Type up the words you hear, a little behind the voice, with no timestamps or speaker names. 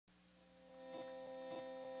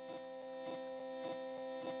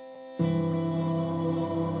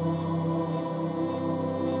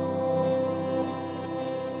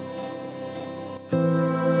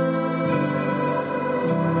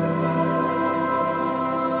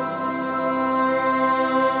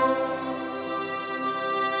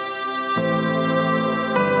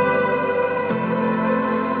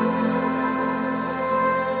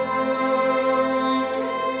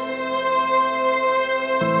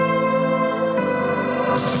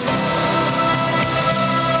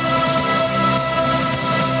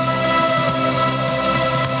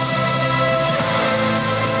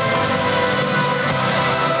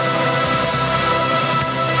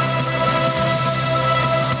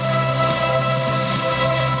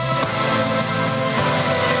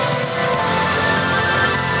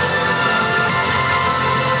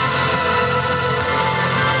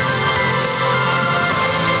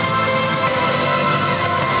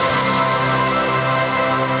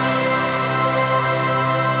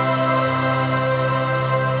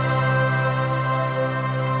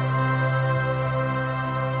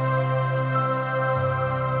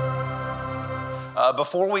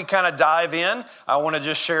Before we kind of dive in, I want to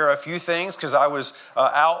just share a few things because I was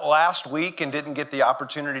out last week and didn't get the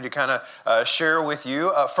opportunity to kind of share with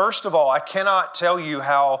you. First of all, I cannot tell you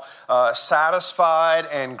how satisfied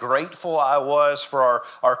and grateful I was for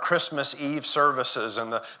our Christmas Eve services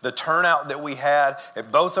and the turnout that we had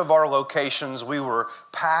at both of our locations. We were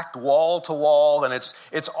packed wall to wall, and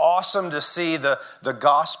it's awesome to see the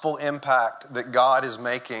gospel impact that God is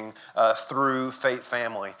making through Faith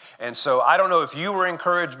Family. And so I don't know if you were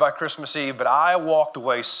encouraged by Christmas Eve, but I walked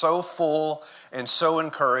away so full and so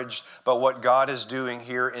encouraged by what God is doing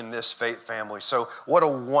here in this Faith Family. So what a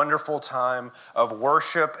wonderful time of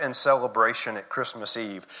worship and celebration at Christmas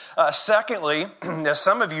Eve. Secondly, as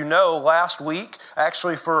some of you know, last week,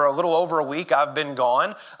 actually for a little over a week, I've been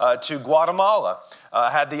gone to Guatemala.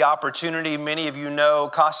 Had the opportunity, many of you know,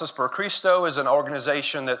 Casas por Cristo is an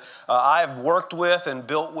organization that I've worked with and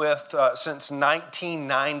built with since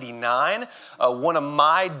 1999. One of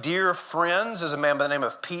my dear friends is a man by the name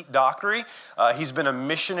of Pete Dockery. He's been a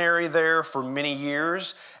missionary there for many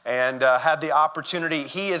years and had the opportunity.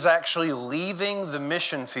 He is actually leaving the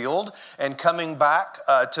mission field and coming back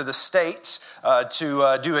to the States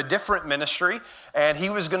to do a different ministry. And he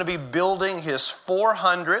was going to be building his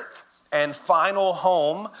 400th and final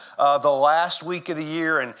home the last week of the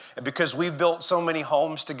year. And because we've built so many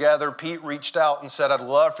homes together, Pete reached out and said, I'd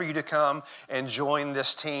love for you to come and join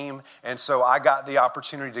this team. And so I got the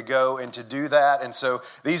opportunity to go and to do that. And so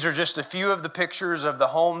these are just a few of the pictures of the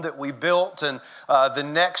home that we built. And the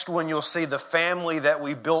next one, you'll see the family that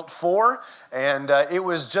we built for. And it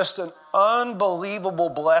was just an unbelievable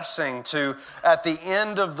blessing to, at the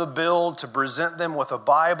end of the build, to present them with a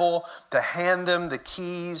Bible, to hand them the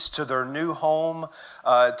keys to their new home,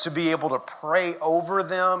 to be able to pray over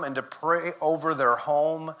them and to pray over their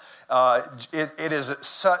home. It is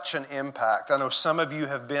such an impact. I know some of you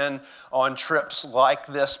have been on trips like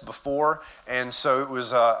this before, and so it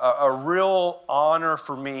was a real honor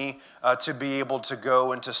for me to be able to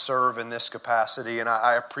go and to serve in this capacity, and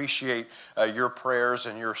I appreciate your prayers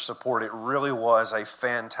and your support. It really was a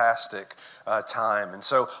fantastic time. And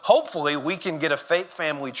so hopefully we can get a Faith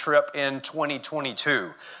Family trip in 2022.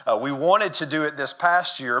 We wanted to do it this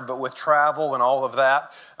past year, but with travel and all of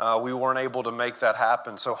that, we weren't able to make that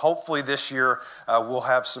happen. So hopefully this year we'll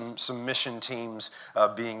have some mission teams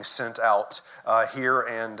being sent out here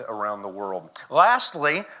and around the world.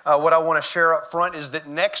 Lastly, what I want to share up front is that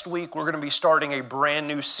next week we're going to be starting a brand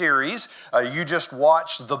new series. You just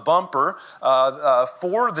watched the bumper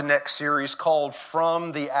for the next series called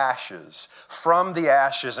From the Ashes. From the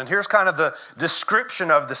Ashes. And here's kind of the description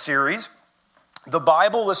of the series. The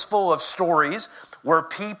Bible is full of stories where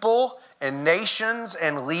people and nations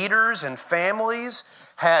and leaders and families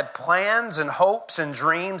had plans and hopes and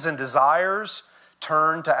dreams and desires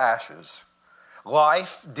turn to ashes.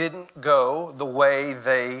 Life didn't go the way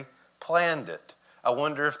they planned it. I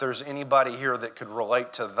wonder if there's anybody here that could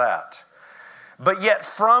relate to that. But yet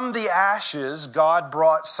from the ashes, God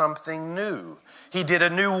brought something new. He did a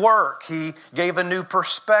new work. He gave a new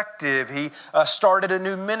perspective. He started a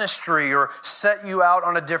new ministry or set you out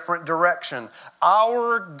on a different direction.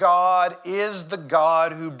 Our God is the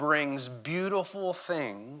God who brings beautiful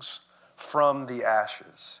things from the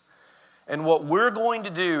ashes. And what we're going to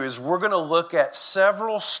do is we're going to look at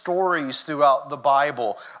several stories throughout the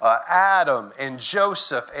Bible. Adam and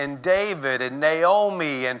Joseph and David and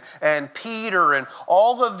Naomi and Peter and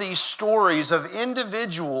all of these stories of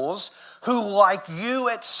individuals who, like you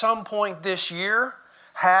at some point this year,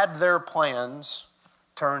 had their plans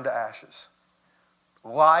turned to ashes.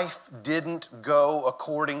 Life didn't go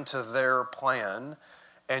according to their plan,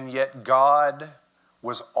 and yet God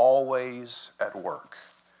was always at work.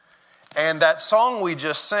 And that song we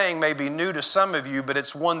just sang may be new to some of you, but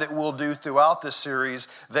it's one that we'll do throughout this series,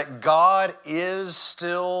 that God is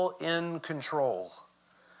still in control,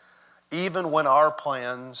 even when our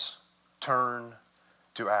plans turn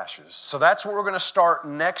to ashes. So that's what we're going to start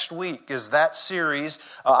next week, is that series.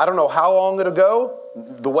 I don't know how long it'll go.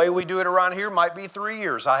 The way we do it around here might be 3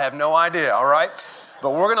 years. I have no idea, all right?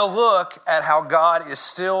 But we're going to look at how God is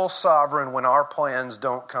still sovereign when our plans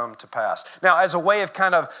don't come to pass. Now, as a way of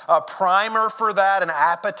kind of a primer for that, an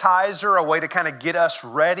appetizer, a way to kind of get us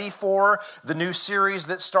ready for the new series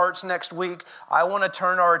that starts next week, I want to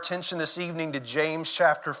turn our attention this evening to James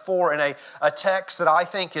chapter 4 and a text that I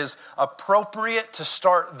think is appropriate to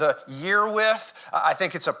start the year with. I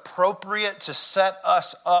think it's appropriate to set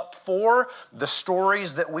us up for the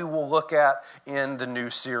stories that we will look at in the new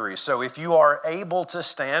series. So if you are able to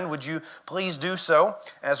stand, would you please do so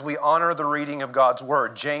as we honor the reading of God's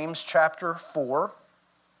Word. James chapter 4.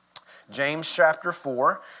 James chapter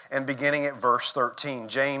 4 and beginning at verse 13.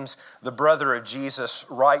 James, the brother of Jesus,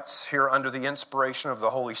 writes here under the inspiration of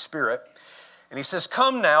the Holy Spirit. And he says,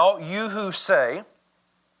 "Come now, you who say,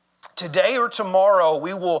 'Today or tomorrow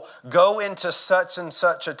we will go into such and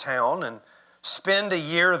such a town and spend a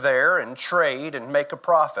year there and trade and make a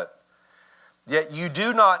profit. Yet you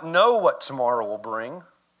do not know what tomorrow will bring.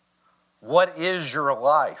 What is your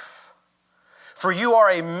life? For you are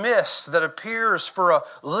a mist that appears for a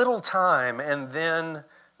little time and then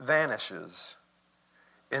vanishes.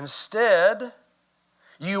 Instead,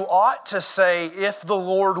 you ought to say, if the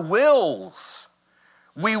Lord wills,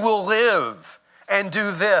 we will live and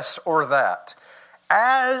do this or that.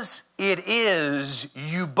 As it is,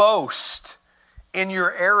 you boast in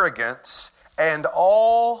your arrogance, and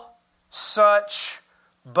all such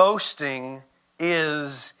boasting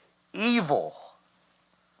is evil.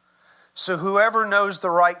 So whoever knows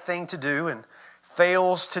the right thing to do and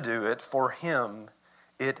fails to do it, for him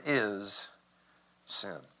it is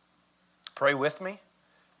sin." Pray with me,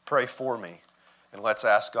 pray for me, and let's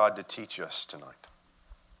ask God to teach us tonight.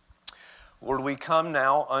 Lord, we come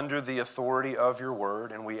now under the authority of your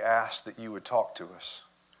word, and we ask that you would talk to us.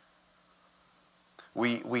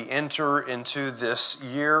 We enter into this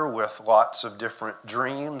year with lots of different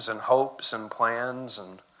dreams and hopes and plans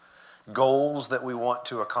and goals that we want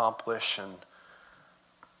to accomplish. And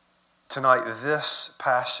tonight, this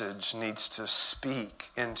passage needs to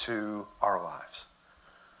speak into our lives,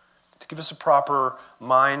 to give us a proper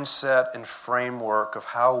mindset and framework of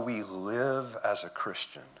how we live as a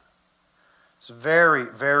Christian. It's very,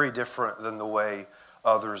 very different than the way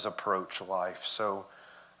others approach life. So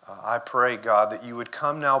I pray, God, that you would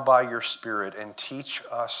come now by your Spirit and teach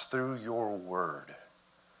us through your word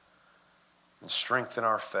and strengthen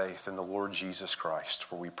our faith in the Lord Jesus Christ,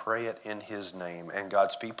 for we pray it in his name. And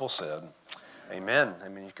God's people said, amen.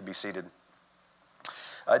 Amen. You can be seated.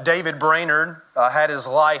 David Brainerd had his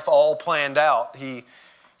life all planned out.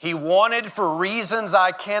 He wanted, for reasons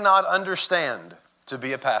I cannot understand, to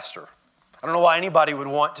be a pastor. I don't know why anybody would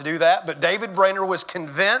want to do that, but David Brainerd was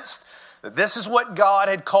convinced that this is what God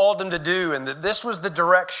had called him to do and that this was the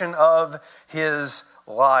direction of his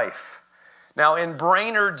life. Now, in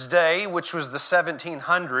Brainerd's day, which was the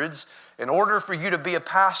 1700s, in order for you to be a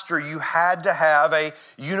pastor, you had to have a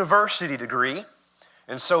university degree.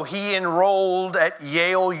 And so he enrolled at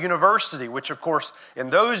Yale University, which, of course, in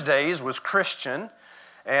those days was Christian.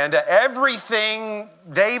 And everything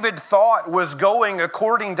David thought was going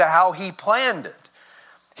according to how he planned it.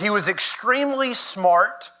 He was extremely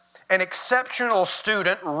smart, an exceptional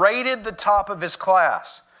student, rated the top of his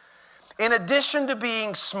class. In addition to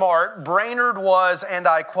being smart, Brainerd was, and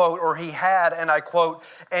I quote, or he had, and I quote,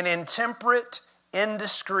 an intemperate,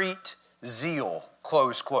 indiscreet zeal,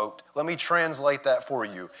 close quote. Let me translate that for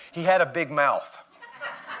you. He had a big mouth.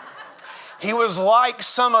 He was like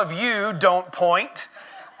some of you, don't point.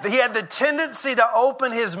 He had the tendency to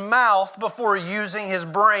open his mouth before using his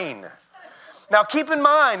brain. Now keep in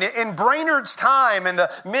mind, in Brainerd's time, in the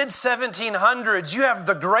mid-1700s, you have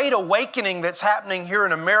the Great Awakening that's happening here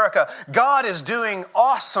in America. God is doing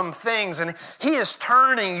awesome things, and he is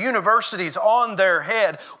turning universities on their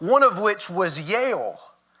head, one of which was Yale.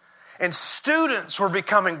 And students were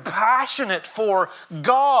becoming passionate for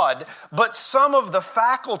God, but some of the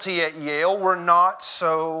faculty at Yale were not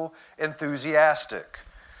so enthusiastic.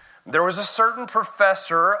 There was a certain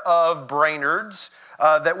professor of Brainerd's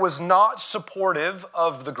that was not supportive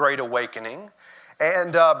of the Great Awakening.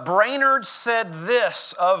 And Brainerd said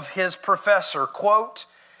this of his professor, quote,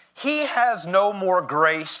 "He has no more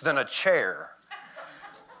grace than a chair,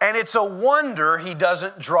 and it's a wonder he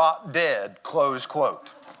doesn't drop dead," close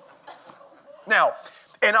quote. Now,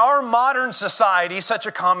 in our modern society, such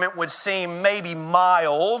a comment would seem maybe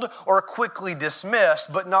mild or quickly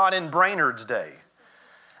dismissed, but not in Brainerd's day.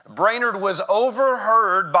 Brainerd was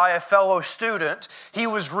overheard by a fellow student. He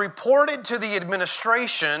was reported to the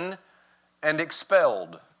administration and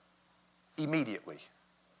expelled immediately.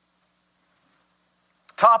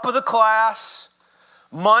 Top of the class,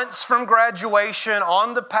 months from graduation,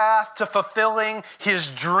 on the path to fulfilling his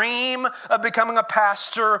dream of becoming a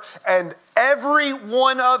pastor, and every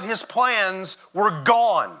one of his plans were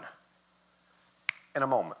gone in a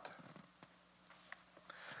moment.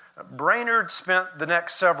 Brainerd spent the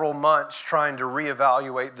next several months trying to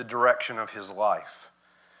reevaluate the direction of his life.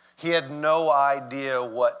 He had no idea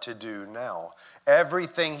what to do now.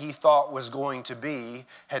 Everything he thought was going to be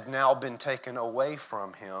had now been taken away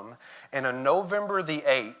from him. And on November the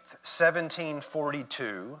 8th,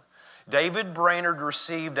 1742, David Brainerd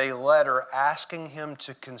received a letter asking him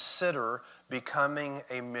to consider becoming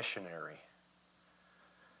a missionary.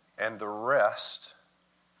 and the rest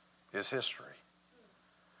is history.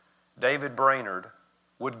 David Brainerd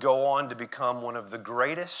would go on to become one of the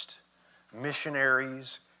greatest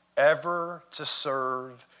missionaries ever to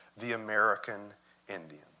serve the American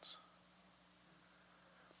Indians.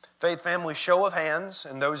 Faith family, show of hands,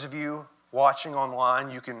 and those of you watching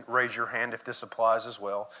online, you can raise your hand if this applies as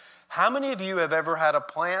well. How many of you have ever had a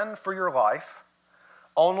plan for your life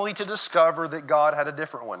only to discover that God had a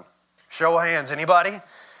different one? Show of hands. Anybody?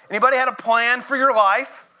 Anybody had a plan for your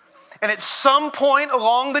life, and at some point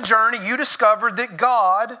along the journey you discovered that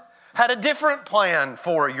God had a different plan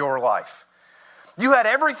for your life? You had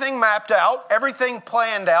everything mapped out, everything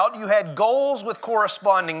planned out. You had goals with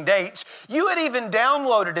corresponding dates. You had even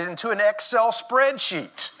downloaded it into an Excel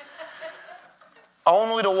spreadsheet,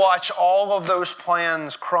 only to watch all of those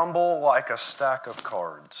plans crumble like a stack of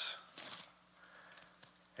cards.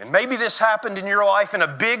 And maybe this happened in your life in a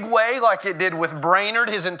big way, like it did with Brainerd,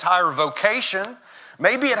 his entire vocation.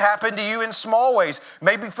 Maybe it happened to you in small ways.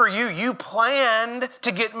 Maybe for you, you planned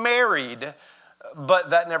to get married, but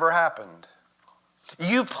that never happened.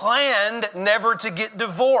 You planned never to get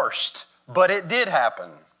divorced, but it did happen.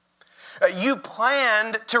 You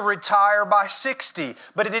planned to retire by 60,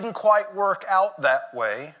 but it didn't quite work out that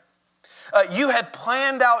way. You had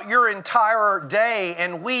planned out your entire day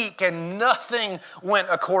and week, and nothing went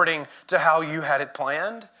according to how you had it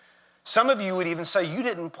planned. Some of you would even say you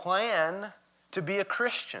didn't plan to be a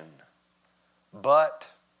Christian, but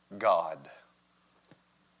God.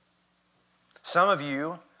 Some of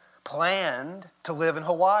you planned to live in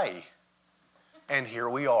Hawaii, and here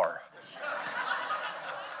we are.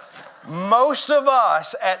 Most of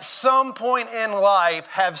us at some point in life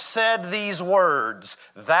have said these words,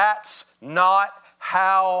 "That's not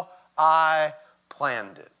how I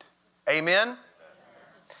planned it." Amen?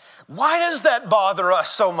 Why does that bother us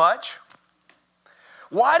so much?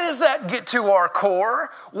 Why does that get to our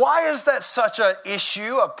core? Why is that such an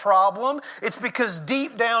issue, a problem? It's because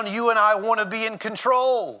deep down you and I want to be in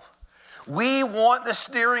control. We want the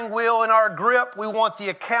steering wheel in our grip. We want the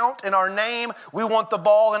account in our name. We want the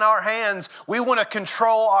ball in our hands. We want to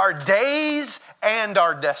control our days and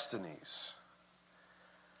our destinies.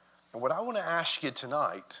 And what I want to ask you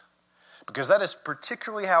tonight, because that is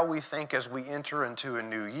particularly how we think as we enter into a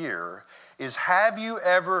new year, is have you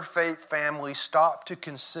ever, faith family, stopped to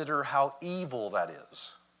consider how evil that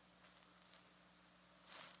is?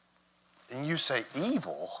 And you say,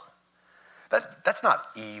 evil? That's not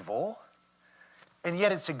evil. And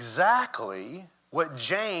yet it's exactly what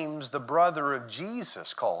James, the brother of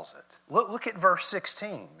Jesus, calls it. Look at verse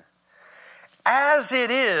 16. As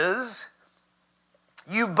it is,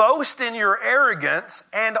 you boast in your arrogance,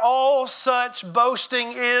 and all such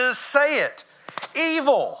boasting is, say it,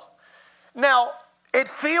 evil. Now, it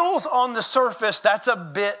feels on the surface that's a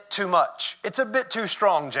bit too much. It's a bit too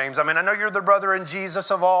strong, James. I mean, I know you're the brother in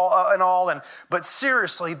Jesus of all, but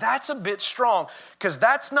seriously, that's a bit strong because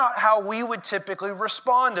that's not how we would typically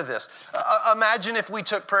respond to this. Imagine if we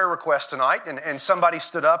took prayer requests tonight and somebody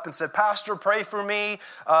stood up and said, "Pastor, pray for me.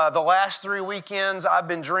 The last 3 weekends I've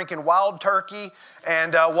been drinking Wild Turkey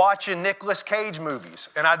and watching Nicolas Cage movies."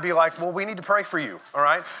 And I'd be like, "Well, we need to pray for you, all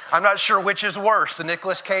right? I'm not sure which is worse, the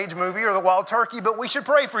Nicolas Cage movie or the Wild Turkey, but we should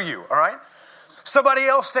pray for you, all right?" Somebody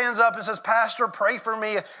else stands up and says, "Pastor, pray for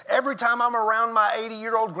me. Every time I'm around my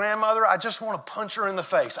 80-year-old grandmother, I just want to punch her in the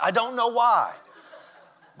face. I don't know why."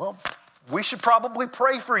 Well, we should probably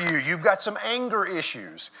pray for you. You've got some anger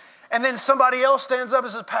issues. And then somebody else stands up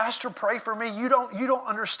and says, "Pastor, pray for me. You don't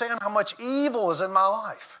understand how much evil is in my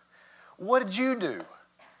life." What did you do?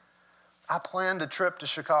 I planned a trip to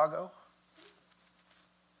Chicago.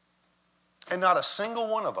 And not a single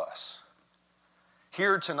one of us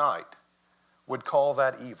here tonight would call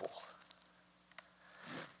that evil.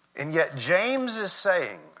 And yet James is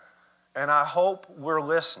saying, and I hope we're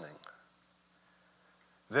listening,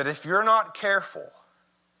 that if you're not careful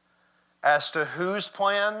as to whose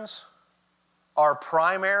plans are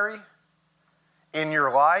primary in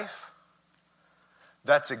your life,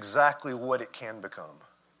 that's exactly what it can become.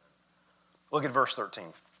 Look at verse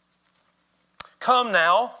 13. "Come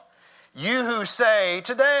now, you who say,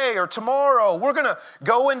 today or tomorrow, we're going to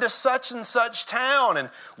go into such and such town and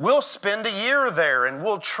we'll spend a year there and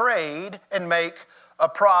we'll trade and make a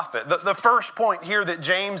profit." The first point here that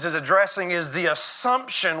James is addressing is the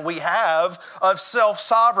assumption we have of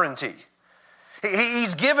self-sovereignty.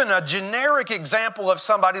 He's given a generic example of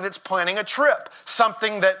somebody that's planning a trip,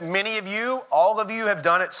 something that many of you, all of you have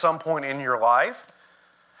done at some point in your life.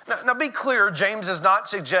 Now be clear, James is not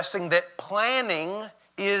suggesting that planning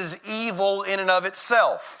is evil in and of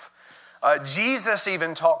itself. Jesus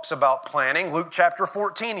even talks about planning. Luke chapter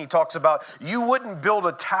 14, he talks about you wouldn't build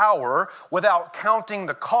a tower without counting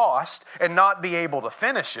the cost and not be able to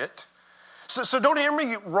finish it. So don't hear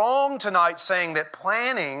me wrong tonight saying that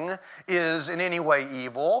planning is in any way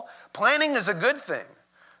evil. Planning is a good thing.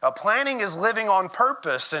 Planning is living on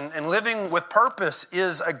purpose, and living with purpose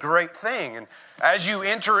is a great thing. And as you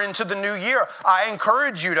enter into the new year, I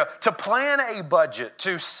encourage you to plan a budget,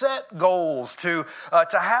 to set goals, to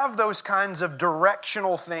have those kinds of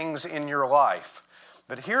directional things in your life.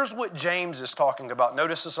 But here's what James is talking about.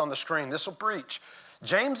 Notice this on the screen. This will preach.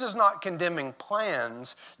 James is not condemning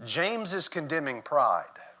plans. James is condemning pride.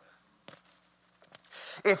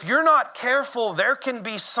 If you're not careful, there can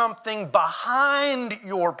be something behind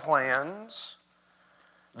your plans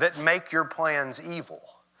that make your plans evil.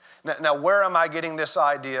 Now, where am I getting this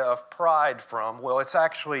idea of pride from? Well, it's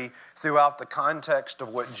actually throughout the context of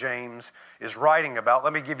what James is writing about.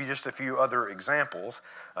 Let me give you just a few other examples.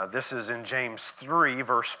 This is in James 3,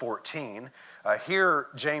 verse 14. Here,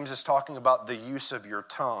 James is talking about the use of your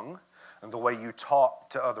tongue and the way you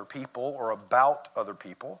talk to other people or about other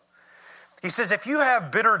people. He says, if you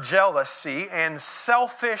have bitter jealousy and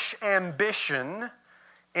selfish ambition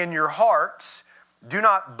in your hearts, do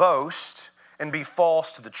not boast and be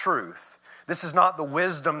false to the truth. This is not the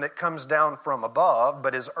wisdom that comes down from above,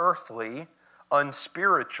 but is earthly,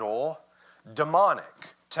 unspiritual,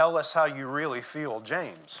 demonic. Tell us how you really feel,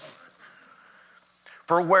 James.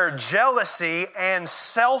 For where jealousy and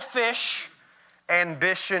selfish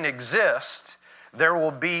ambition exist, there will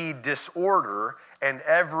be disorder and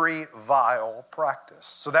every vile practice.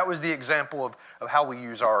 So that was the example of how we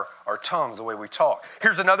use our tongues, the way we talk.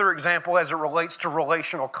 Here's another example as it relates to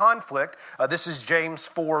relational conflict. This is James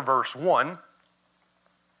 4, verse 1.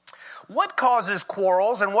 What causes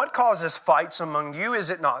quarrels and what causes fights among you? Is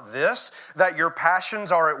it not this, that your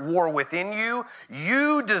passions are at war within you?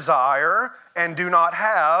 You desire and do not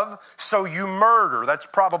have, so you murder. That's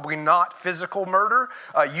probably not physical murder.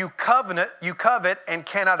 You covet and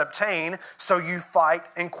cannot obtain, so you fight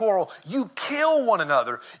and quarrel. You kill one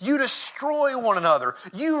another. You destroy one another.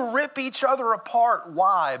 You rip each other apart.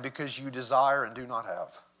 Why? Because you desire and do not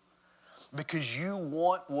have. Because you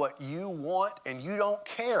want what you want and you don't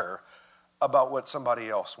care about what somebody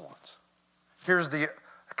else wants. Here's the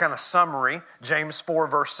kind of summary. James 4,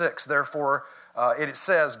 verse 6. Therefore, it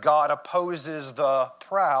says, God opposes the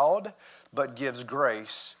proud, but gives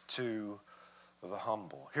grace to the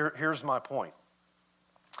humble. Here's my point.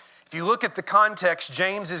 If you look at the context,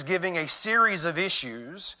 James is giving a series of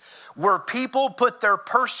issues where people put their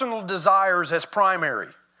personal desires as primary.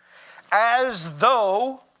 As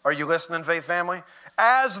though, are you listening, Faith Family?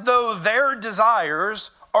 As though their desires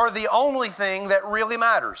are the only thing that really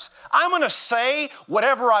matters. I'm going to say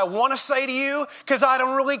whatever I want to say to you because I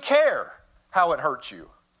don't really care how it hurts you.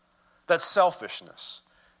 That's selfishness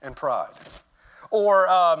and pride. Or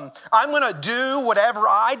I'm going to do whatever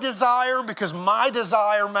I desire because my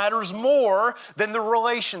desire matters more than the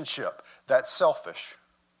relationship. That's selfish.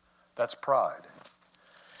 That's pride.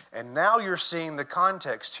 And now you're seeing the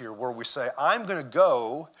context here where we say, I'm going to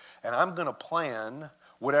go and I'm going to plan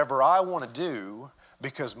whatever I want to do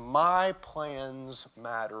because my plans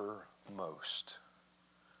matter most.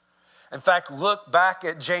 In fact, look back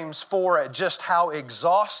at James 4 at just how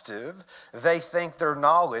exhaustive they think their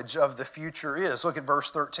knowledge of the future is. Look at verse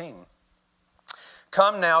 13.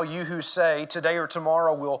 Come now, you who say, today or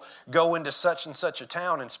tomorrow we'll go into such and such a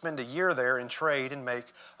town and spend a year there and trade and make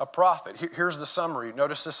a profit. Here's the summary.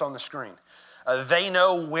 Notice this on the screen. They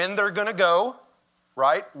know when they're going to go,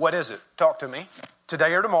 right? What is it? Talk to me.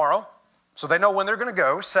 Today or tomorrow. So they know when they're going to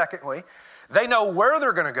go. Secondly, they know where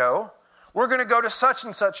they're going to go. We're going to go to such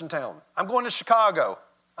and such in town. I'm going to Chicago.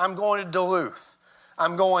 I'm going to Duluth.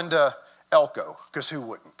 I'm going to Elko, because who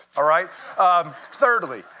wouldn't? All right?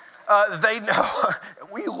 Thirdly, they know,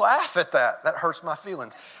 we laugh at that. That hurts my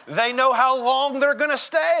feelings. They know how long they're going to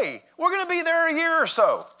stay. We're going to be there a year or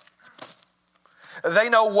so. They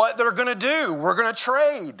know what they're going to do. We're going to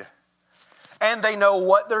trade. And they know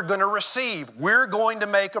what they're going to receive. We're going to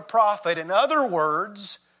make a profit. In other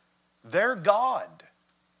words, they're God.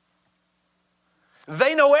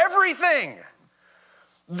 They know everything.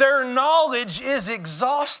 Their knowledge is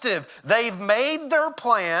exhaustive. They've made their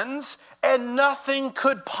plans, and nothing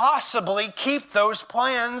could possibly keep those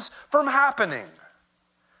plans from happening.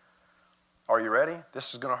 Are you ready?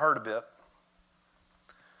 This is going to hurt a bit.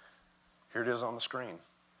 Here it is on the screen.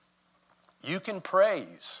 You can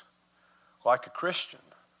praise like a Christian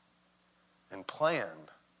and plan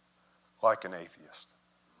like an atheist.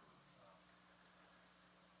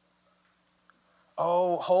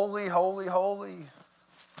 Oh, holy, holy, holy.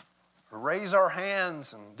 We raise our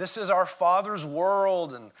hands, and this is our Father's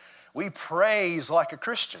world, and we praise like a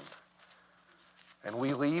Christian. And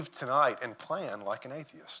we leave tonight and plan like an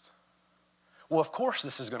atheist. Well, of course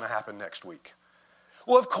this is going to happen next week.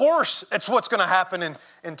 Well, of course it's what's going to happen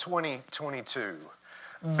in 2022.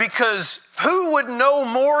 Because who would know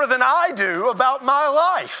more than I do about my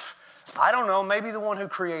life? I don't know, maybe the one who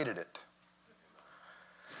created it.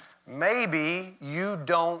 Maybe you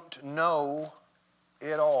don't know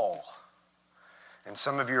it all. And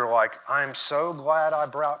some of you are like, I'm so glad I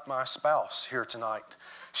brought my spouse here tonight.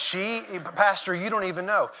 Pastor, you don't even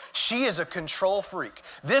know. She is a control freak.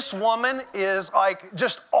 This woman is like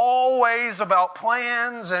just always about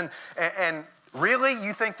plans and really,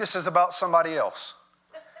 you think this is about somebody else?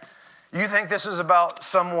 You think this is about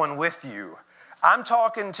someone with you? I'm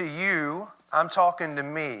talking to you. I'm talking to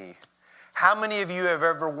me. How many of you have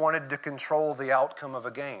ever wanted to control the outcome of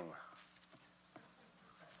a game?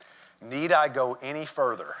 Need I go any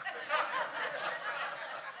further?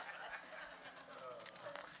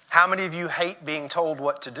 How many of you hate being told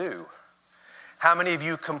what to do? How many of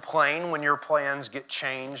you complain when your plans get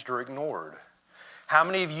changed or ignored? How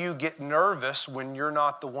many of you get nervous when you're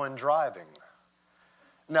not the one driving?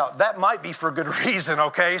 Now, that might be for good reason,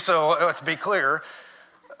 okay? So let's be clear.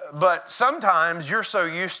 But sometimes you're so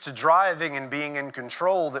used to driving and being in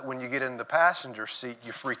control that when you get in the passenger seat,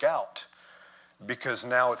 you freak out because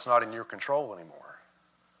now it's not in your control anymore.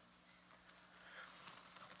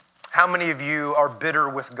 How many of you are bitter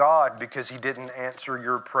with God because He didn't answer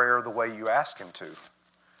your prayer the way you asked Him to?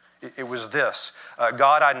 It was this,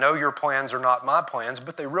 God, I know your plans are not my plans,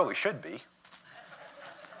 but they really should be.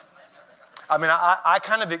 I mean, I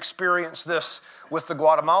kind of experienced this with the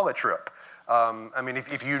Guatemala trip. I mean,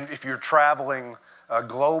 if you're traveling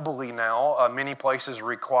globally now, many places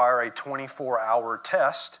require a 24-hour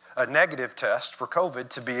test, a negative test for COVID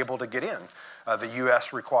to be able to get in. The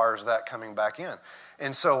U.S. requires that coming back in.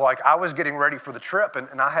 And so, like, I was getting ready for the trip,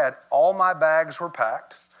 and I had all my bags were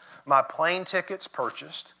packed, my plane tickets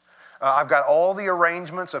purchased. I've got all the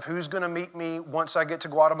arrangements of who's going to meet me once I get to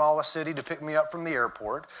Guatemala City to pick me up from the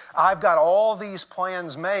airport. I've got all these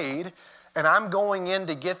plans made, and I'm going in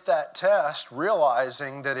to get that test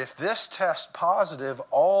realizing that if this tests positive,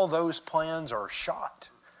 all those plans are shot.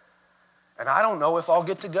 And I don't know if I'll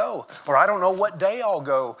get to go, or I don't know what day I'll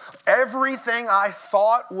go. Everything I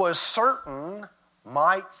thought was certain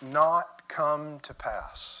might not come to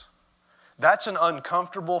pass. That's an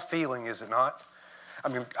uncomfortable feeling, is it not? I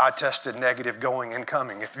mean, I tested negative going and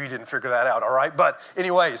coming, if you didn't figure that out, all right? But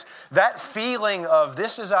anyways, that feeling of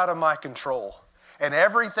this is out of my control, and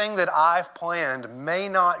everything that I've planned may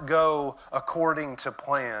not go according to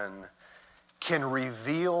plan, can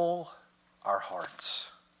reveal our hearts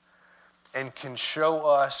and can show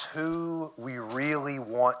us who we really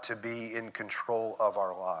want to be in control of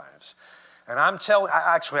our lives. And I'm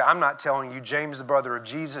not telling you, James, the brother of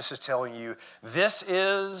Jesus, is telling you, this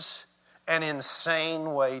is an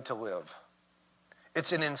insane way to live.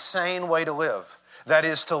 It's an insane way to live. That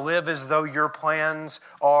is to live as though your plans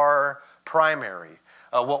are primary.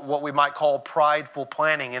 What we might call prideful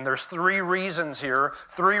planning. And there's three reasons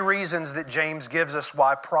that James gives us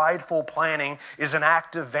why prideful planning is an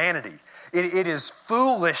act of vanity. It is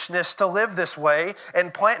foolishness to live this way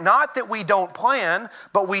and plan. Not that we don't plan,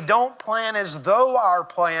 but we don't plan as though our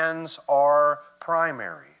plans are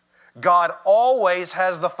primary. God always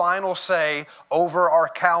has the final say over our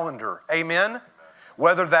calendar. Amen?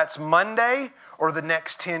 Whether that's Monday or the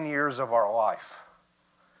next 10 years of our life.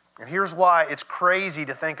 And here's why it's crazy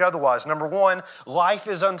to think otherwise. Number one, life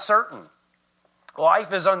is uncertain.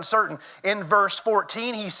 Life is uncertain. In verse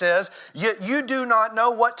 14, he says, "Yet you do not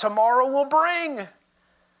know what tomorrow will bring."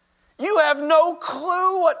 You have no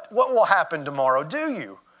clue what will happen tomorrow, do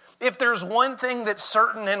you? If there's one thing that's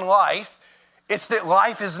certain in life, it's that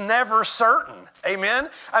life is never certain. Amen?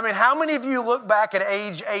 I mean, how many of you look back at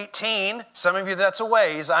age 18? Some of you, that's a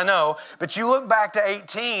ways, I know. But you look back to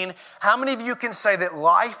 18, how many of you can say that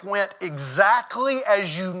life went exactly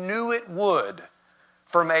as you knew it would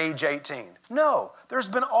from age 18? No. There's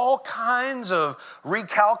been all kinds of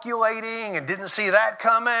recalculating and didn't see that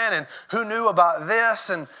coming and who knew about this.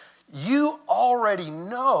 And you already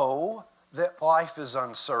know that life is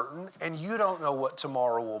uncertain and you don't know what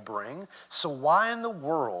tomorrow will bring. So why in the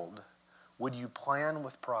world would you plan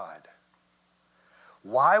with pride?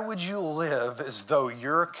 Why would you live as though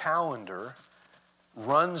your calendar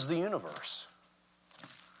runs the universe?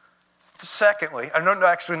 Secondly, I don't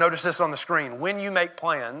actually notice this on the screen. When you make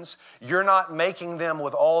plans, you're not making them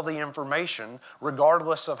with all the information,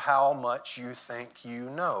 regardless of how much you think you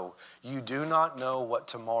know. You do not know what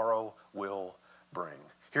tomorrow will bring.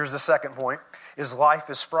 Here's the second point, is life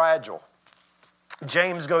is fragile.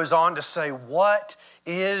 James goes on to say, what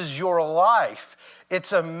is your life?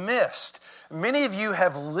 It's a mist. Many of you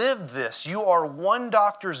have lived this. You are one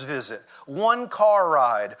doctor's visit, one car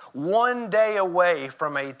ride, one day away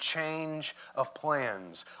from a change of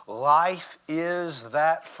plans. Life is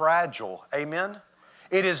that fragile. Amen?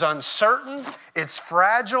 It is uncertain. It's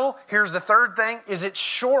fragile. Here's the third thing, is it's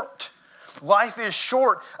short. Life is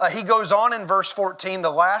short. He goes on in verse 14, the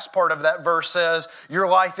last part of that verse says, your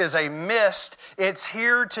life is a mist. It's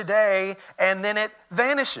here today and then it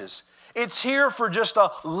vanishes. It's here for just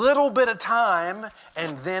a little bit of time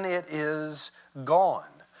and then it is gone.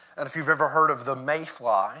 And if you've ever heard of the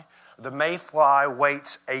mayfly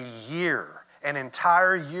waits a year, an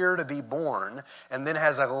entire year to be born, and then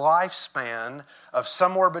has a lifespan of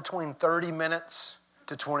somewhere between 30 minutes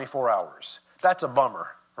to 24 hours. That's a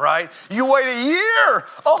bummer, right? You wait a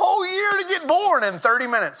whole year to get born, and 30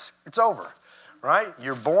 minutes, it's over, right?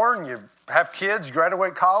 You're born, you have kids, you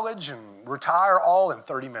graduate college, and retire all in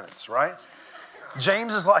 30 minutes, right?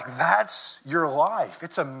 James is like, that's your life.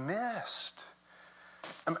 It's a mist.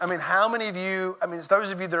 I mean, how many of you, it's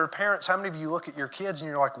those of you that are parents, how many of you look at your kids and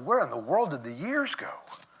you're like, where in the world did the years go?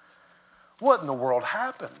 What in the world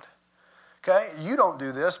happened? Okay, you don't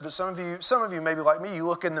do this, but some of you maybe like me, you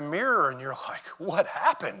look in the mirror and you're like, what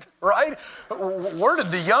happened, right? Where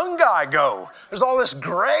did the young guy go? There's all this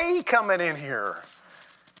gray coming in here.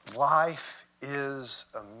 Life is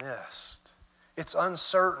a mist. It's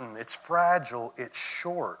uncertain, it's fragile, it's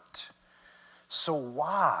short. So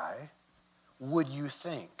why would you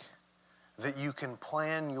think that you can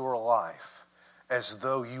plan your life as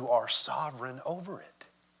though you are sovereign over it?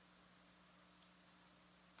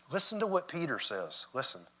 Listen to what Peter says.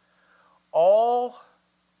 Listen. All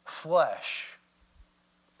flesh,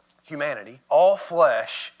 humanity, all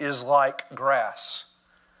flesh is like grass.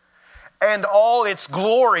 And all its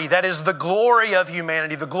glory, that is the glory of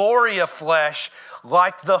humanity, the glory of flesh,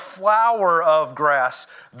 like the flower of grass.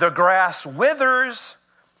 The grass withers,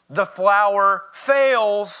 the flower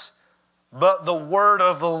fails, but the word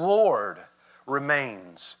of the Lord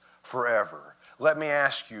remains forever. Let me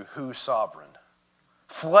ask you, who's sovereign?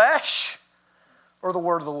 Flesh or the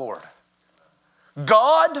word of the Lord?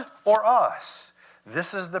 God or us?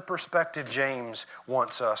 This is the perspective James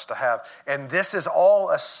wants us to have. And this is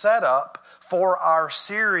all a setup for our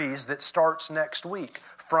series that starts next week,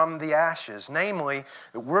 From the Ashes. Namely,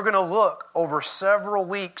 we're going to look over several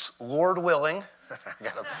weeks, Lord willing.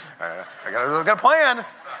 I got a plan.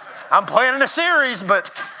 I'm planning a series,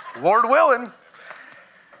 but Lord willing,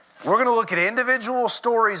 we're going to look at individual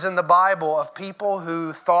stories in the Bible of people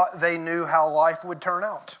who thought they knew how life would turn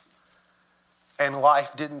out. And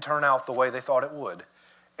life didn't turn out the way they thought it would.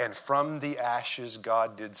 And from the ashes,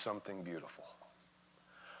 God did something beautiful.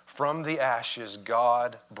 From the ashes,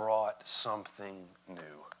 God brought something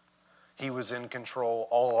new. He was in control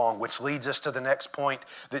all along, which leads us to the next point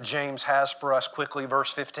that James has for us quickly,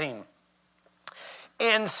 verse 15.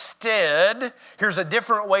 Instead, here's a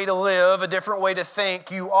different way to live, a different way to think.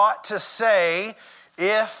 You ought to say,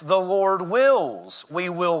 if the Lord wills, we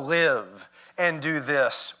will live and do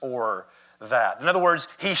this or that. In other words,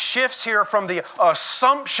 he shifts here from the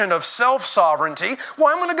assumption of self-sovereignty. Well,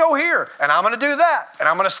 I'm going to go here, and I'm going to do that, and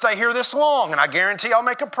I'm going to stay here this long, and I guarantee I'll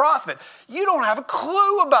make a profit. You don't have a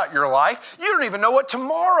clue about your life. You don't even know what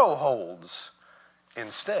tomorrow holds.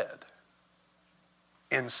 Instead,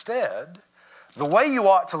 the way you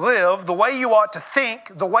ought to live, the way you ought to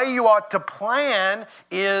think, the way you ought to plan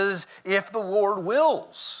is, if the Lord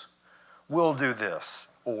wills, we'll do this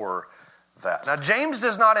or that. Now, James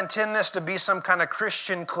does not intend this to be some kind of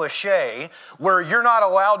Christian cliche where you're not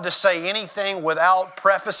allowed to say anything without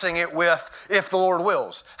prefacing it with, if the Lord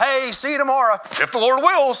wills. Hey, see you tomorrow, if the Lord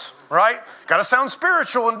wills, right? Got to sound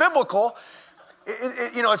spiritual and biblical.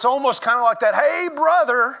 It's almost kind of like that, hey,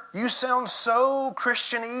 brother, you sound so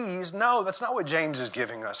Christianese. No, that's not what James is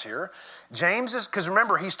giving us here. James is, because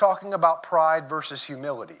remember, he's talking about pride versus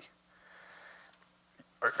humility.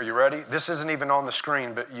 Are you ready? This isn't even on the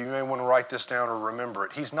screen, but you may want to write this down or remember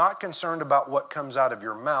it. He's not concerned about what comes out of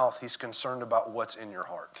your mouth. He's concerned about what's in your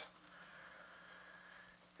heart.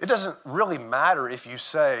 It doesn't really matter if you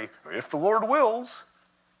say, if the Lord wills,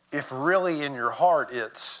 if really in your heart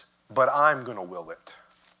it's, but I'm going to will it.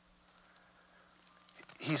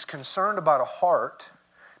 He's concerned about a heart.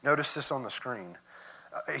 Notice this on the screen.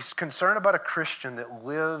 He's concerned about a Christian that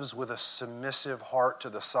lives with a submissive heart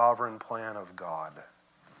to the sovereign plan of God.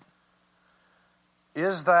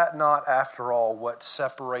 Is that not, after all, what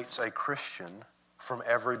separates a Christian from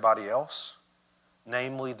everybody else?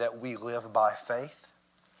 Namely, that we live by faith?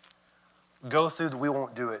 we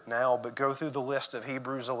won't do it now, but go through the list of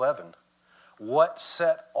Hebrews 11. What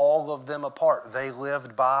set all of them apart? They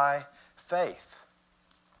lived by faith.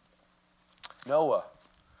 Noah,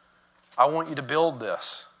 I want you to build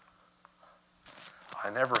this. I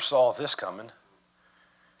never saw this coming.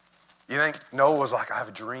 You think Noah was like, I have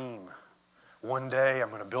a dream. One day I'm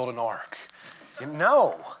going to build an ark.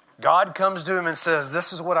 No. God comes to him and says,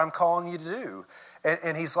 this is what I'm calling you to do.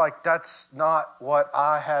 And he's like, that's not what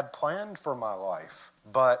I had planned for my life,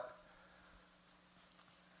 but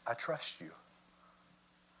I trust you.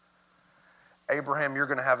 Abraham, you're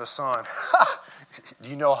going to have a son. Do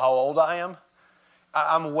you know how old I am?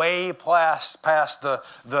 I'm way past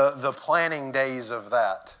the planning days of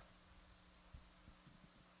that.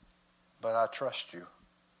 But I trust you.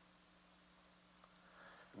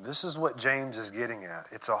 This is what James is getting at.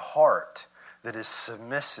 It's a heart that is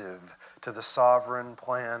submissive to the sovereign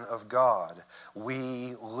plan of God.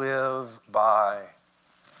 We live by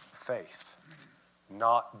faith,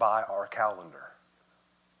 not by our calendar.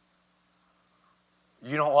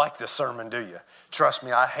 You don't like this sermon, do you? Trust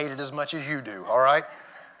me, I hate it as much as you do, all right?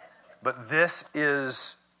 But this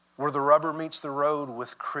is where the rubber meets the road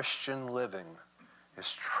with Christian living,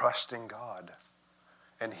 is trusting God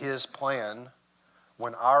and His plan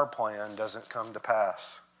when our plan doesn't come to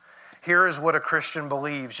pass. Here is what a Christian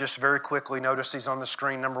believes, just very quickly. Notice these on the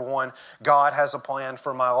screen. Number one, God has a plan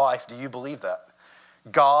for my life. Do you believe that?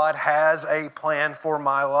 God has a plan for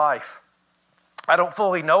my life. I don't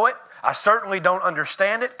fully know it. I certainly don't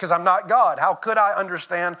understand it because I'm not God. How could I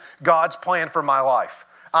understand God's plan for my life?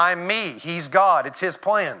 I'm me. He's God. It's His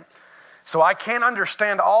plan. So I can't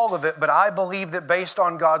understand all of it, but I believe that based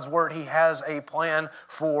on God's word, He has a plan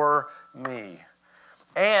for me.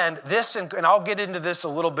 And this, and I'll get into this a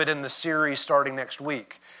little bit in the series starting next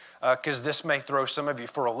week, because this may throw some of you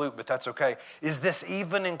for a loop, but that's okay, is this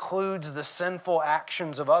even includes the sinful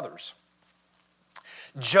actions of others.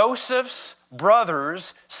 Joseph's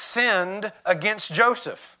brothers sinned against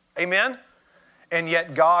Joseph. Amen? And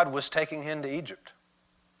yet God was taking him to Egypt.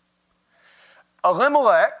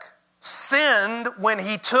 Elimelech sinned when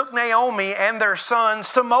he took Naomi and their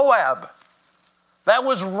sons to Moab. That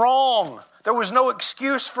was wrong. There was no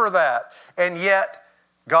excuse for that. And yet,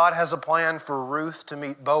 God has a plan for Ruth to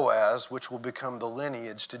meet Boaz, which will become the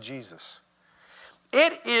lineage to Jesus.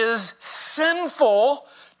 It is sinful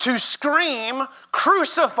to scream,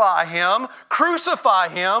 crucify him,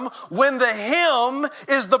 when the him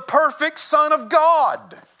is the perfect Son of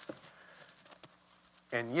God.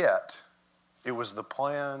 And yet, it was the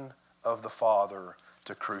plan of the Father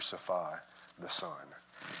to crucify the Son.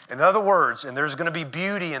 In other words, and there's going to be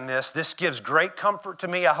beauty in this gives great comfort to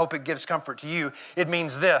me. I hope it gives comfort to you. It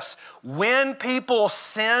means this: when people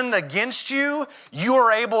sin against you, you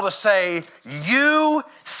are able to say, you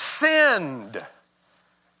sinned,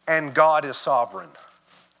 and God is sovereign.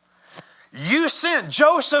 You sinned.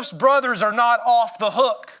 Joseph's brothers are not off the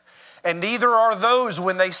hook, and neither are those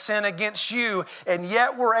when they sin against you. And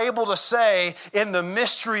yet we're able to say, in the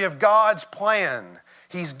mystery of God's plan,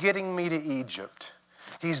 He's getting me to Egypt.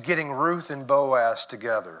 He's getting Ruth and Boaz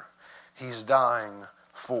together. He's dying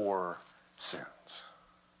for sins.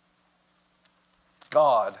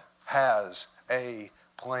 God has a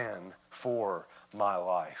plan for my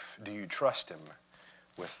life. Do you trust Him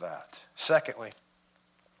with that? Secondly,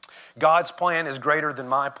 God's plan is greater than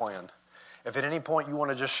my plan. If at any point you want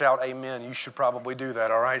to just shout amen, you should probably do that,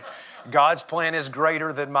 all right? God's plan is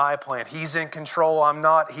greater than my plan. He's in control, I'm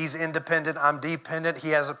not. He's independent, I'm dependent. He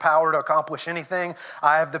has the power to accomplish anything.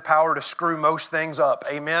 I have the power to screw most things up,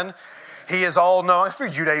 amen? He is all-knowing. I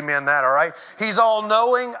figured you'd amen that, all right? He's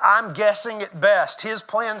all-knowing, I'm guessing at best. His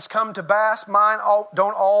plans come to pass, mine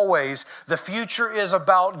don't always. The future is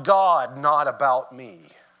about God, not about me.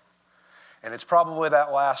 And it's probably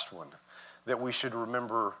that last one that we should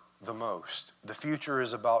remember the most. The future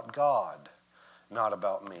is about God, not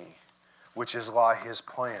about me, which is why His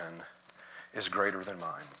plan is greater than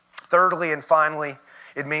mine. Thirdly and finally,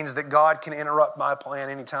 it means that God can interrupt my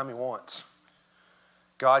plan anytime He wants.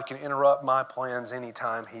 God can interrupt my plans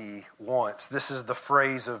anytime He wants. This is the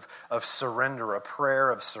phrase of surrender, a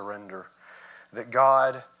prayer of surrender, that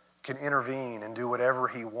God can intervene and do whatever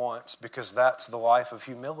He wants, because that's the life of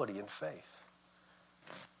humility and faith.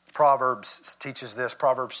 Proverbs teaches this,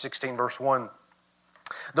 Proverbs 16 verse 1.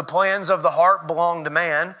 The plans of the heart belong to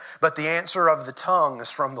man, but the answer of the tongue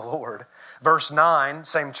is from the Lord. Verse 9,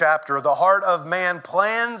 same chapter, the heart of man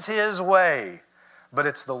plans his way, but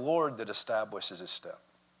it's the Lord that establishes his step.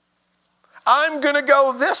 I'm going to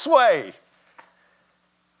go this way.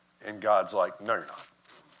 And God's like, no, you're not.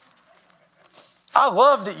 I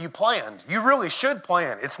love that you planned. You really should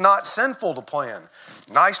plan. It's not sinful to plan.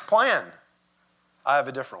 Nice plan. I have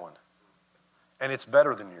a different one. And it's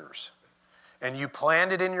better than yours. And you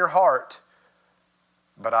planned it in your heart,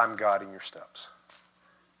 but I'm guiding your steps.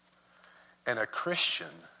 And a Christian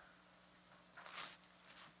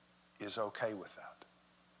is okay with that.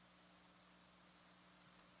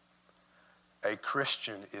 A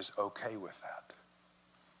Christian is okay with that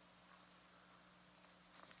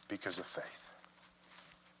because of faith.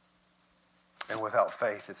 And without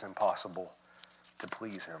faith, it's impossible to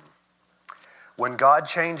please him. When God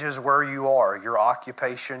changes where you are, your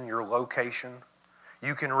occupation, your location,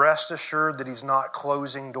 you can rest assured that he's not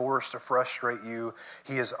closing doors to frustrate you.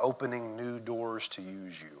 He is opening new doors to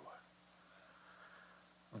use you.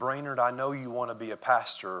 Brainerd, I know you want to be a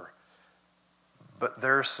pastor, but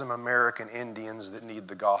there's some American Indians that need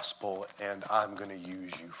the gospel, and I'm going to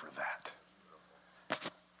use you for that.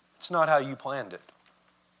 It's not how you planned it.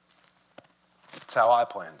 It's how I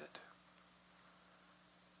planned it.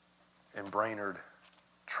 And Brainerd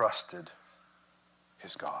trusted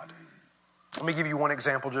his God. Let me give you one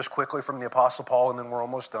example just quickly from the Apostle Paul, and then we're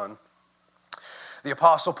almost done. The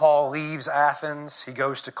Apostle Paul leaves Athens. He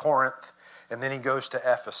goes to Corinth, and then he goes to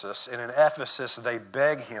Ephesus. And in Ephesus, they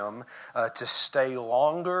beg him to stay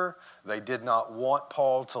longer. They did not want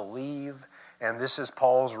Paul to leave. And this is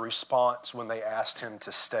Paul's response when they asked him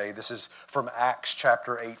to stay. This is from Acts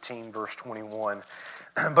chapter 18, verse 21.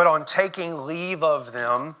 But on taking leave of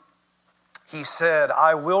them, he said,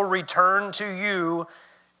 I will return to you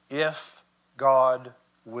if God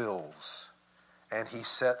wills. And he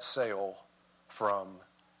set sail from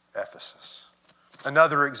Ephesus.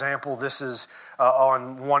 Another example, this is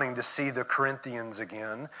on wanting to see the Corinthians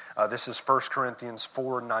again. This is 1 Corinthians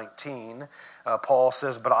 4:19. Paul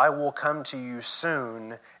says, but I will come to you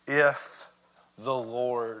soon if the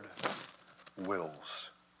Lord wills.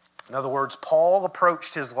 In other words, Paul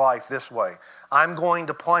approached his life this way. I'm going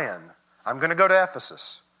to plan. I'm going to go to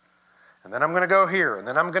Ephesus. And then I'm going to go here. And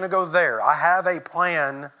then I'm going to go there. I have a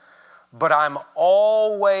plan, but I'm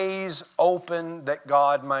always open that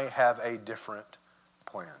God may have a different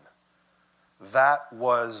plan. That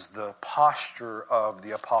was the posture of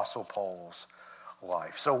the Apostle Paul's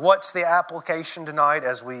life. So what's the application tonight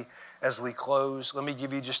as we close? Let me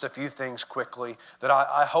give you just a few things quickly that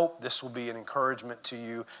I hope this will be an encouragement to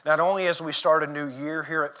you, not only as we start a new year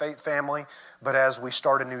here at Faith Family, but as we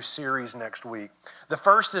start a new series next week. The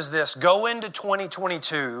first is this: go into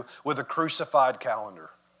 2022 with a crucified calendar.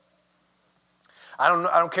 I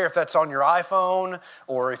don't care if that's on your iPhone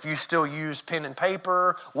or if you still use pen and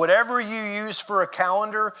paper. Whatever you use for a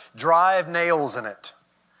calendar, drive nails in it.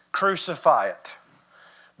 Crucify it.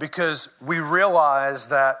 Because we realize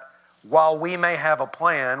that while we may have a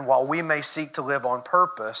plan, while we may seek to live on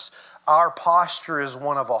purpose, our posture is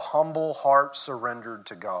one of a humble heart surrendered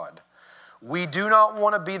to God. We do not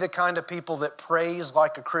want to be the kind of people that praise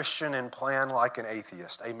like a Christian and plan like an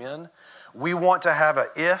atheist. Amen? We want to have a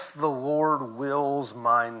if the Lord wills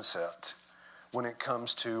mindset when it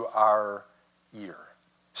comes to our year.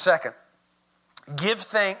 Second, give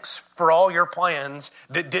thanks for all your plans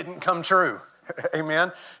that didn't come true.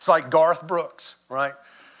 Amen? It's like Garth Brooks, right?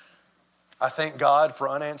 I thank God for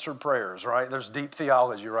unanswered prayers, right? There's deep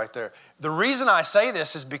theology right there. The reason I say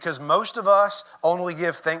this is because most of us only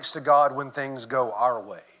give thanks to God when things go our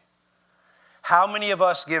way. How many of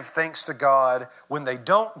us give thanks to God when they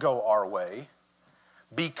don't go our way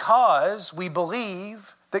because we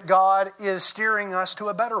believe that God is steering us to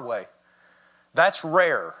a better way? That's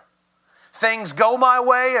rare. Things go my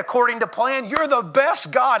way according to plan. You're the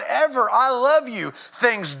best God ever. I love you.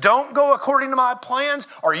 Things don't go according to my plans.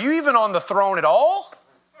 Are you even on the throne at all?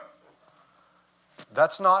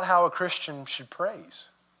 That's not how a Christian should praise.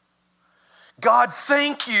 God,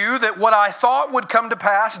 thank you that what I thought would come to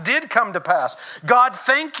pass did come to pass. God,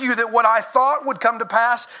 thank you that what I thought would come to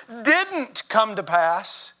pass didn't come to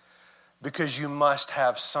pass, because you must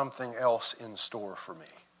have something else in store for me.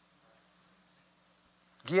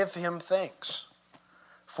 Give him thanks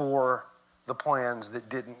for the plans that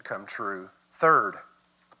didn't come true. Third,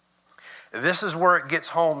 this is where it gets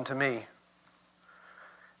home to me,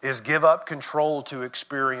 is give up control to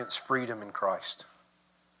experience freedom in Christ.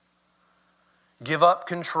 Give up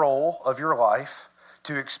control of your life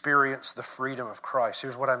to experience the freedom of Christ.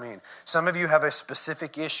 Here's what I mean. Some of you have a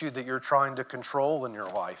specific issue that you're trying to control in your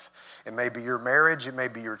life. It may be your marriage, it may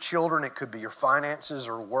be your children, it could be your finances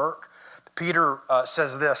or work. Peter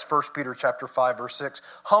says this, 1 Peter chapter 5, verse 6,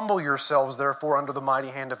 humble yourselves, therefore, under the mighty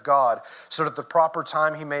hand of God, so that at the proper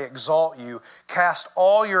time he may exalt you. Cast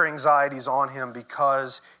all your anxieties on him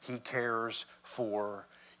because he cares for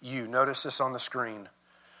you. Notice this on the screen.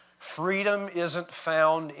 Freedom isn't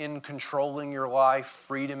found in controlling your life.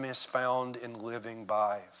 Freedom is found in living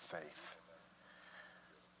by faith.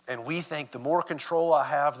 And we think the more control I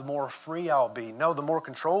have, the more free I'll be. No, the more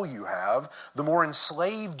control you have, the more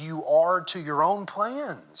enslaved you are to your own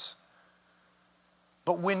plans.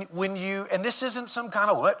 But when you, and this isn't some kind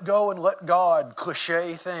of let go and let God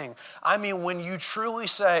cliche thing. I mean, when you truly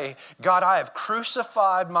say, God, I have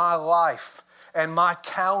crucified my life and my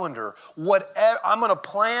calendar. Whatever, I'm going to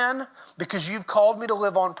plan because you've called me to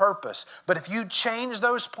live on purpose. But if you change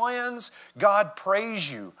those plans, God,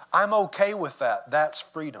 praise you. I'm okay with that. That's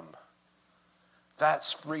freedom.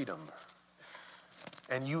 That's freedom.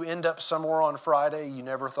 And you end up somewhere on Friday you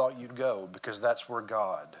never thought you'd go because that's where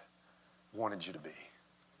God wanted you to be.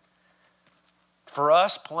 For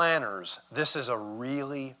us planners, this is a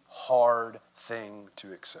really hard thing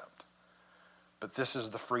to accept. But this is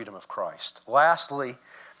the freedom of Christ. Lastly,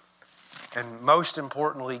 and most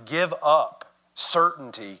importantly, give up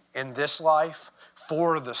certainty in this life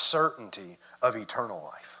for the certainty of eternal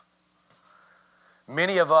life.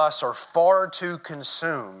 Many of us are far too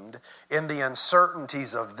consumed in the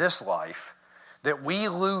uncertainties of this life that we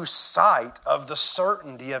lose sight of the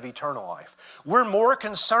certainty of eternal life. We're more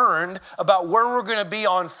concerned about where we're going to be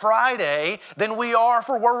on Friday than we are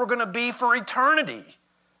for where we're going to be for eternity.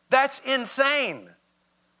 That's insane.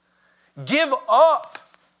 Give up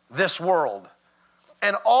this world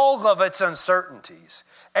and all of its uncertainties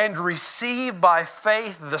and receive by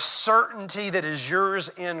faith the certainty that is yours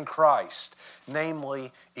in Christ,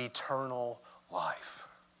 namely eternal life.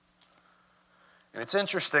 And it's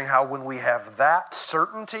interesting how when we have that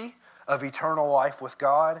certainty of eternal life with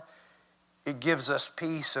God, it gives us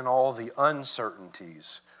peace in all the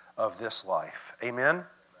uncertainties of this life. Amen?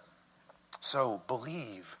 So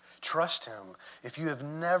believe. Trust Him. If you have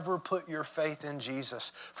never put your faith in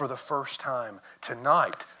Jesus for the first time,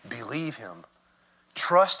 tonight, believe Him.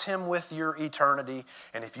 Trust Him with your eternity.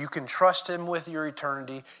 And if you can trust Him with your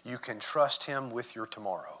eternity, you can trust Him with your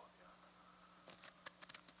tomorrow.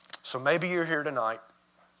 So maybe you're here tonight,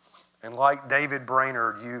 and like David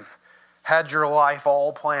Brainerd, you've had your life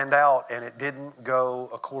all planned out, and it didn't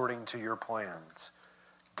go according to your plans.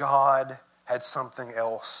 God had something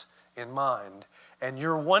else in mind. And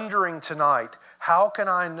you're wondering tonight, how can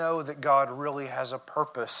I know that God really has a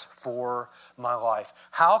purpose for my life?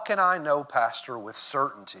 How can I know, Pastor, with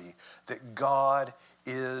certainty that God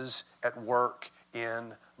is at work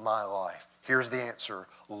in my life? Here's the answer.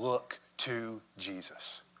 Look to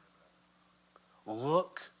Jesus.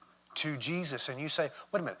 Look to Jesus. And you say,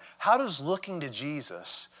 wait a minute, how does looking to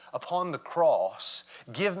Jesus upon the cross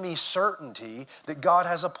give me certainty that God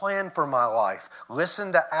has a plan for my life?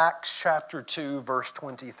 Listen to Acts chapter 2, verse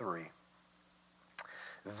 23.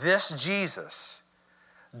 This Jesus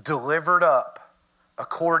delivered up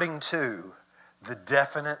according to the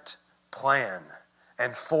definite plan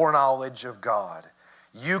and foreknowledge of God.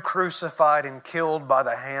 You crucified and killed by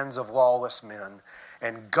the hands of lawless men,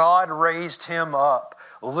 and God raised him up,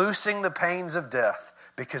 loosing the pains of death,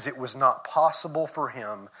 because it was not possible for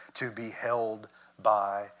him to be held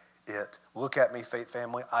by it. Look at me, faith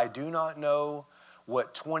family. I do not know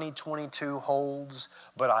what 2022 holds,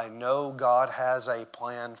 but I know God has a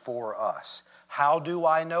plan for us. How do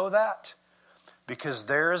I know that? Because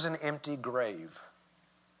there is an empty grave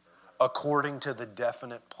according to the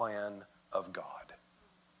definite plan of God.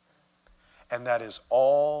 And that is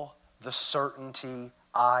all the certainty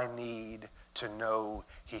I need to know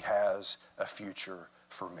He has a future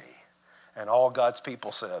for me. And all God's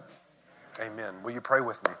people said, amen. Will you pray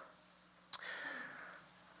with me?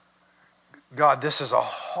 God, this is a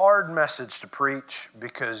hard message to preach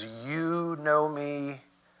because you know me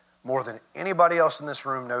more than anybody else in this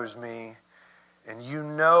room knows me. And you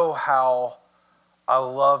know how I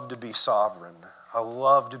love to be sovereign. I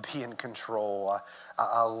love to be in control.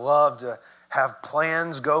 I love to have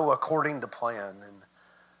plans go according to plan. And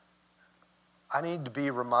I need to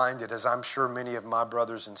be reminded, as I'm sure many of my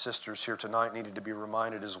brothers and sisters here tonight needed to be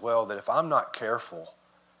reminded as well, that if I'm not careful,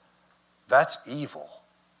 that's evil.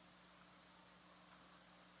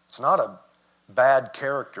 It's not a bad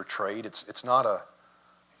character trait. It's not a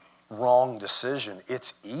wrong decision.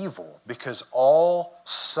 It's evil because all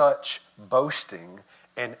such boasting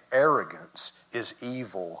and arrogance is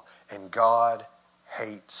evil, and God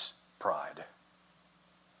hates pride.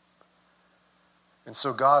 And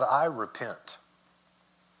so, God, I repent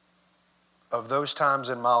of those times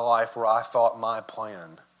in my life where I thought my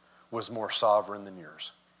plan was more sovereign than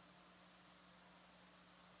yours.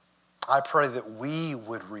 I pray that we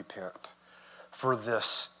would repent for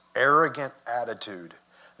this arrogant attitude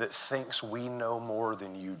that thinks we know more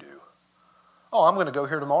than you do. Oh, I'm going to go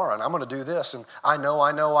here tomorrow and I'm going to do this and I know.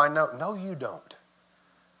 No, you don't.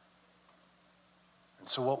 And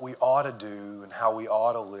so what we ought to do and how we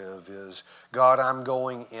ought to live is, God, I'm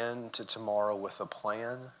going into tomorrow with a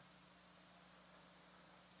plan,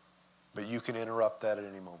 but you can interrupt that at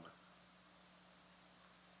any moment.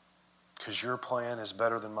 Because your plan is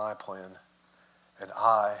better than my plan, and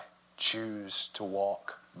I choose to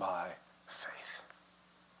walk by faith.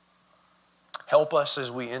 Help us as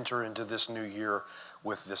we enter into this new year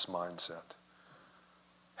with this mindset.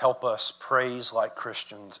 Help us praise like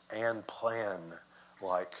Christians and plan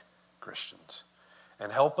like Christians.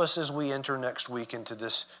 And help us as we enter next week into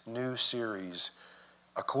this new series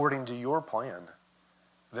according to your plan,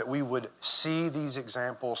 that we would see these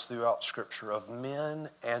examples throughout Scripture of men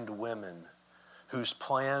and women whose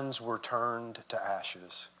plans were turned to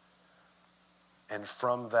ashes. And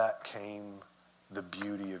from that came the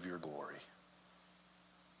beauty of your glory.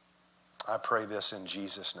 I pray this in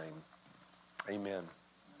Jesus' name. Amen.